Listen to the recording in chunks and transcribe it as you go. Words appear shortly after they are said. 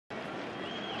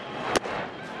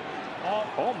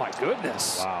Oh, my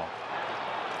goodness. Wow.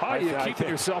 How are you keeping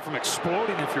yourself from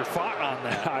exploding if you're fought on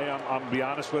that? I'm going to be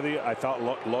honest with you. I thought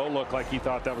Lowe looked like he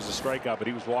thought that was a strikeout, but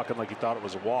he was walking like he thought it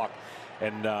was a walk.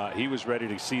 And he was ready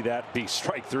to see that be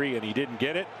strike three, and he didn't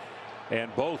get it.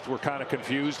 And both were kind of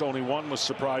confused. Only one was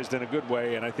surprised in a good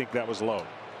way, and I think that was Lowe.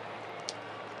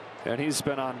 And he's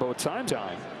been on both times.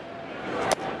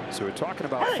 So we're talking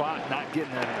about Fott not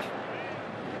getting that.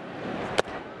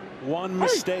 One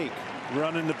mistake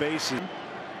running the bases.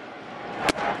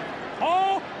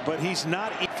 Oh, but he's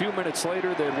not. A few minutes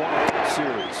later, they'd won a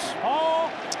series.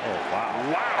 Oh,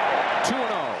 wow.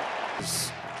 Wow.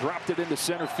 2-0. Dropped it into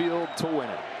center field to win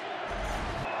it.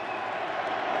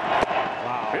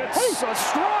 Wow. It's a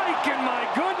strike, and my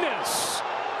goodness.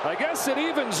 I guess it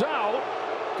evens out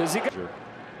because he got.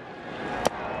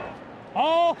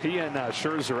 Oh, he and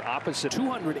Scherzer opposite.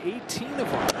 218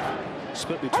 of them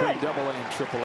split between Double-A and Triple-A.